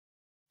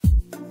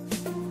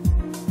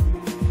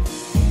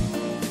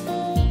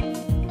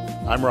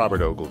I'm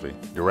Robert Ogilvie,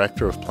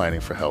 Director of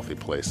Planning for Healthy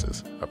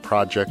Places, a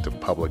project of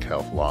public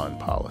health law and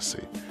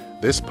policy.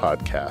 This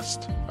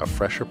podcast, A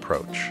Fresh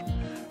Approach,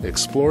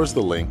 explores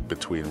the link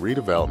between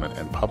redevelopment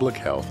and public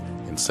health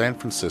in San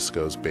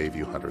Francisco's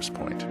Bayview Hunters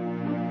Point.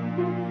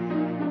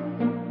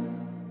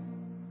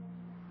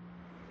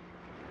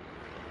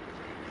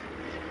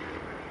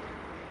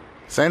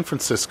 San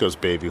Francisco's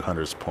Bayview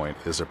Hunters Point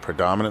is a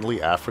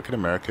predominantly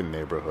African-American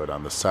neighborhood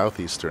on the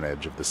southeastern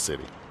edge of the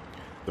city.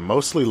 The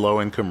mostly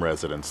low-income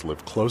residents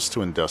live close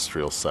to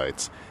industrial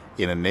sites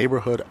in a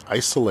neighborhood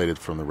isolated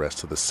from the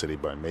rest of the city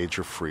by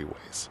major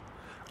freeways.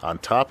 On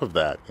top of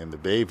that, in the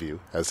Bayview,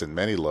 as in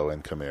many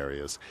low-income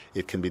areas,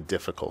 it can be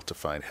difficult to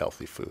find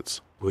healthy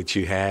foods. What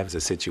you have is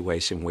a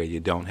situation where you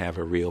don't have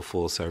a real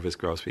full-service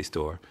grocery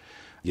store.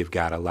 You've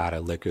got a lot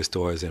of liquor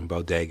stores and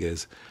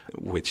bodegas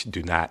which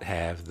do not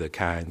have the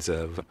kinds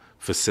of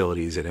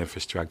facilities and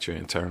infrastructure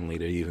internally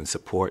to even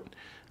support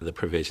the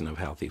provision of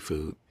healthy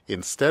food.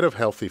 Instead of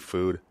healthy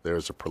food, there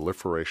is a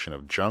proliferation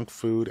of junk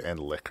food and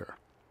liquor.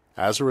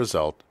 As a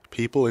result,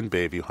 people in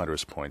Bayview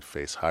Hunters Point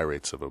face high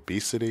rates of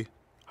obesity,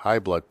 high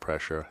blood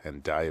pressure,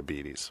 and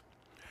diabetes.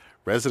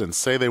 Residents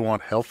say they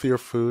want healthier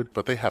food,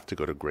 but they have to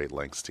go to great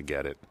lengths to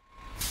get it.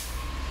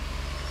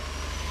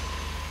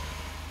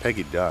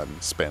 Peggy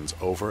Dunn spends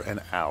over an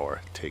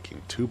hour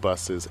taking 2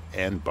 buses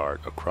and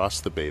BART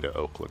across the Bay to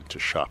Oakland to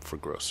shop for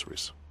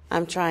groceries.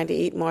 I'm trying to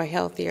eat more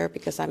healthier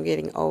because I'm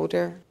getting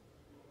older,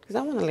 because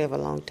I want to live a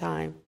long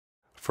time.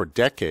 For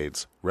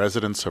decades,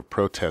 residents have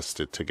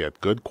protested to get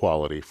good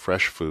quality,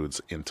 fresh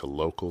foods into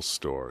local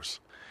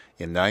stores.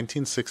 In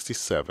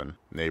 1967,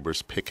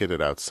 neighbors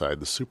picketed outside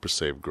the Super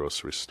Save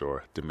grocery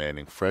store,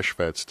 demanding fresh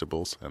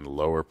vegetables and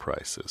lower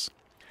prices.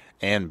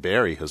 Ann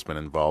Berry has been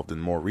involved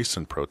in more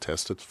recent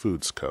protests at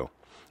Foods Co.,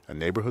 a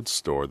neighborhood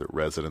store that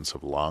residents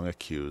have long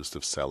accused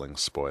of selling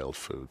spoiled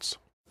foods.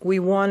 We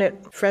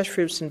wanted fresh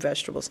fruits and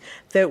vegetables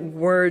that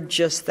were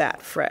just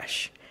that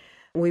fresh.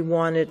 We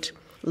wanted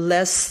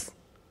less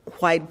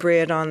white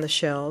bread on the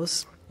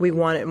shelves. We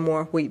wanted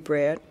more wheat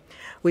bread.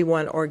 We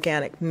wanted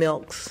organic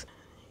milks,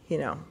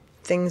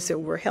 things that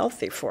were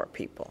healthy for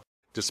people.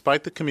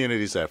 Despite the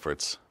community's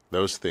efforts,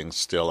 those things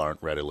still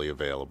aren't readily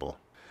available.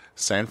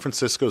 San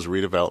Francisco's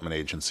redevelopment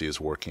agency is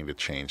working to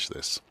change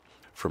this.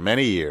 For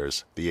many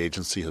years, the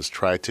agency has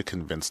tried to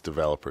convince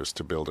developers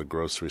to build a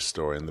grocery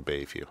store in the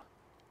Bayview.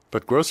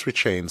 But grocery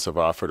chains have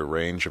offered a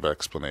range of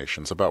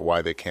explanations about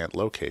why they can't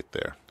locate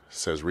there,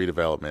 says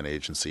redevelopment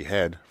agency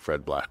head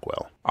Fred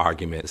Blackwell.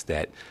 Arguments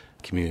that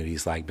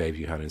communities like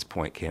Bayview Hunters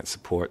Point can't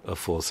support a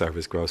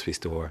full-service grocery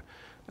store,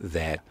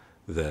 that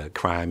the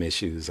crime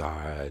issues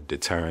are a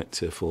deterrent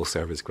to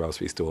full-service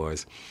grocery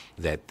stores,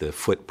 that the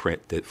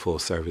footprint that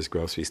full-service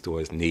grocery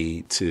stores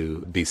need to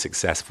be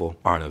successful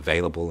aren't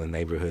available in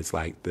neighborhoods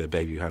like the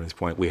Bayview Hunters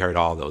Point. We heard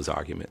all those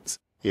arguments.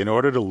 In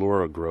order to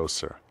lure a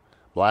grocer,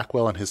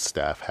 Blackwell and his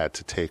staff had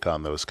to take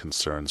on those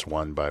concerns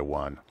one by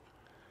one.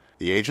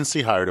 The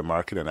agency hired a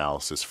market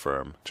analysis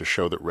firm to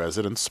show that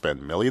residents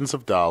spend millions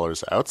of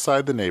dollars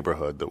outside the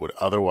neighborhood that would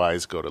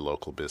otherwise go to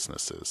local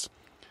businesses.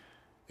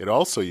 It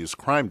also used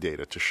crime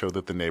data to show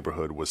that the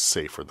neighborhood was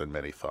safer than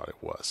many thought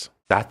it was.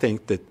 I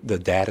think that the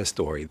data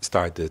story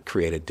started to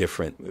create a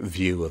different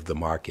view of the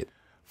market.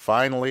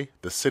 Finally,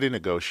 the city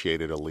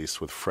negotiated a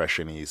lease with Fresh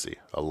and Easy,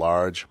 a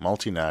large,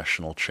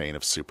 multinational chain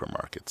of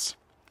supermarkets.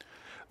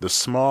 The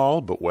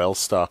small but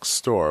well-stocked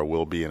store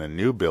will be in a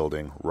new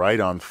building right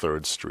on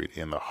 3rd Street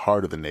in the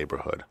heart of the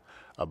neighborhood.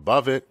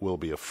 Above it will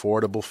be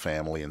affordable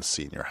family and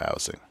senior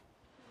housing.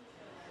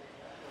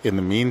 In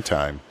the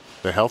meantime,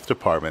 the health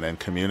department and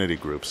community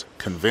groups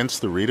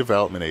convinced the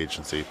redevelopment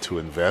agency to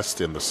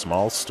invest in the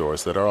small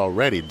stores that are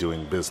already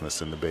doing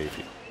business in the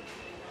Bayview.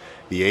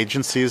 The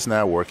agency is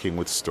now working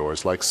with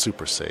stores like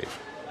Super Save.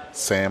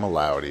 Sam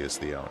Aloudi is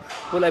the owner.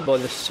 Well, I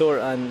bought the store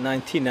in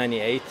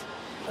 1998.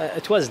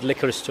 It was a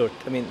liquor store,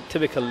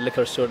 typical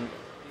liquor store.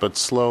 But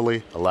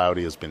slowly,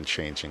 Aloudi has been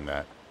changing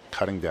that,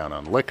 cutting down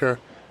on liquor,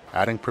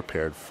 adding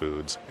prepared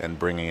foods, and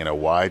bringing in a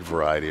wide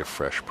variety of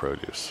fresh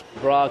produce.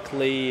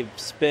 Broccoli,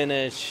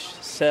 spinach,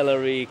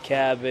 celery,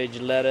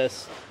 cabbage,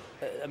 lettuce.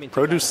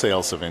 Produce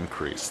sales have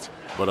increased,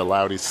 but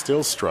Aloudi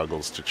still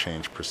struggles to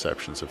change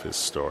perceptions of his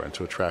store and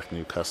to attract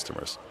new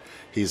customers.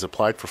 He's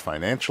applied for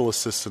financial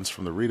assistance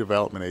from the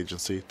redevelopment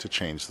agency to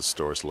change the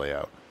store's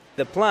layout.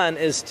 The plan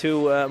is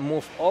to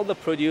move all the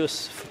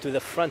produce to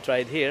the front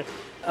right here.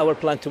 Our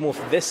plan to move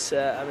this,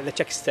 the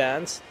check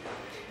stands,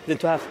 then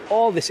to have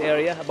all this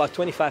area, about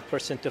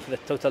 25% of the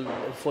total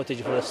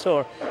footage for the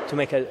store, to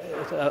make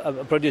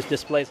a produce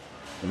displays.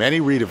 Many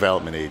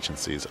redevelopment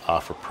agencies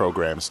offer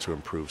programs to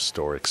improve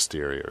store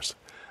exteriors,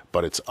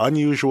 but it's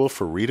unusual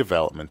for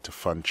redevelopment to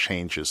fund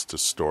changes to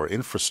store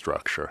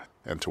infrastructure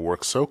and to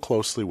work so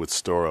closely with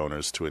store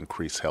owners to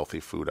increase healthy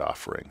food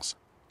offerings.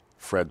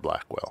 Fred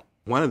Blackwell.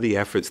 One of the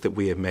efforts that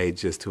we have made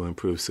just to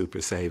improve Super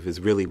Save is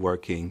really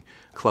working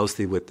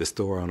closely with the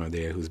store owner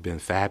there, who's been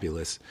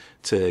fabulous,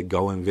 to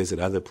go and visit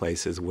other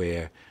places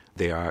where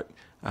there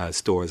are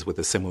stores with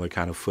a similar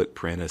kind of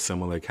footprint, a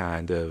similar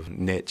kind of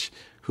niche,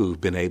 who've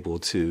been able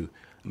to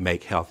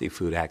make healthy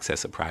food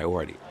access a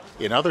priority.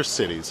 In other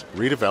cities,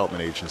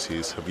 redevelopment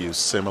agencies have used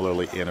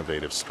similarly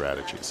innovative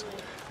strategies.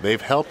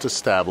 They've helped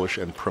establish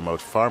and promote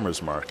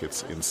farmers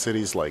markets in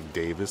cities like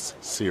Davis,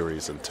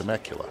 Ceres, and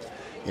Temecula.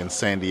 In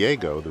San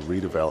Diego, the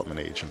redevelopment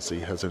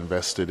agency has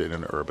invested in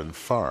an urban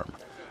farm.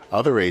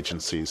 Other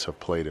agencies have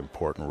played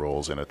important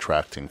roles in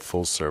attracting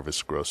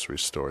full-service grocery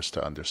stores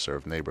to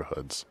underserved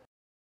neighborhoods.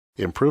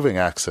 Improving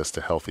access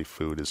to healthy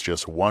food is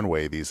just one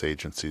way these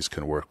agencies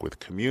can work with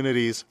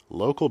communities,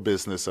 local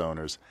business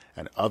owners,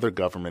 and other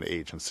government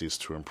agencies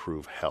to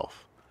improve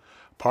health.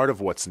 Part of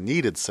what's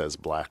needed, says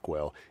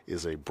Blackwell,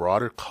 is a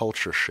broader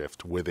culture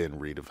shift within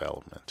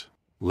redevelopment.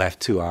 Left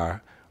to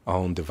our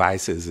own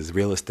devices as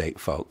real estate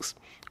folks,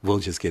 we'll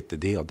just get the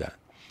deal done.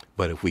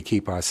 But if we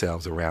keep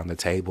ourselves around the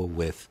table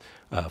with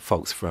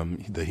folks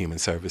from the Human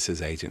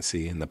Services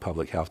Agency and the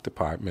Public Health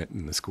Department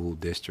and the school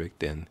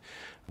district and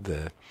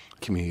the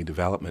Community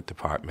Development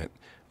Department,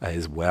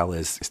 as well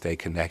as stay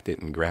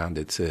connected and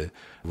grounded to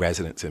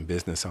residents and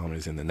business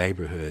owners in the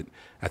neighborhood,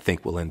 I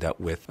think we'll end up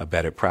with a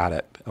better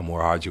product, a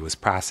more arduous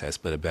process,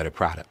 but a better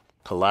product.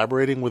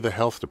 Collaborating with the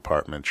health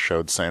department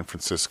showed San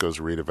Francisco's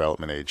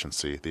redevelopment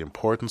agency the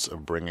importance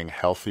of bringing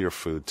healthier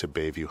food to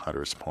Bayview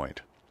Hunters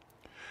Point.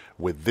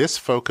 With this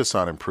focus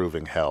on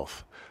improving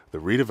health, the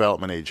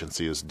redevelopment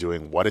agency is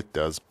doing what it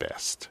does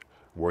best,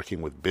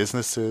 working with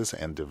businesses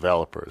and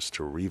developers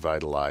to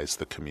revitalize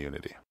the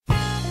community.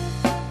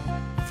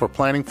 For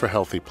Planning for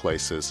Healthy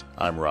Places,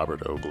 I'm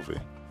Robert Ogilvie.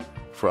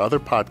 For other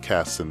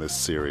podcasts in this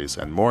series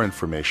and more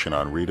information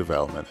on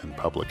redevelopment and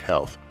public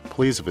health,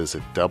 please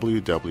visit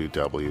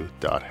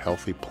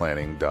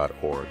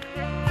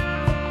www.healthyplanning.org.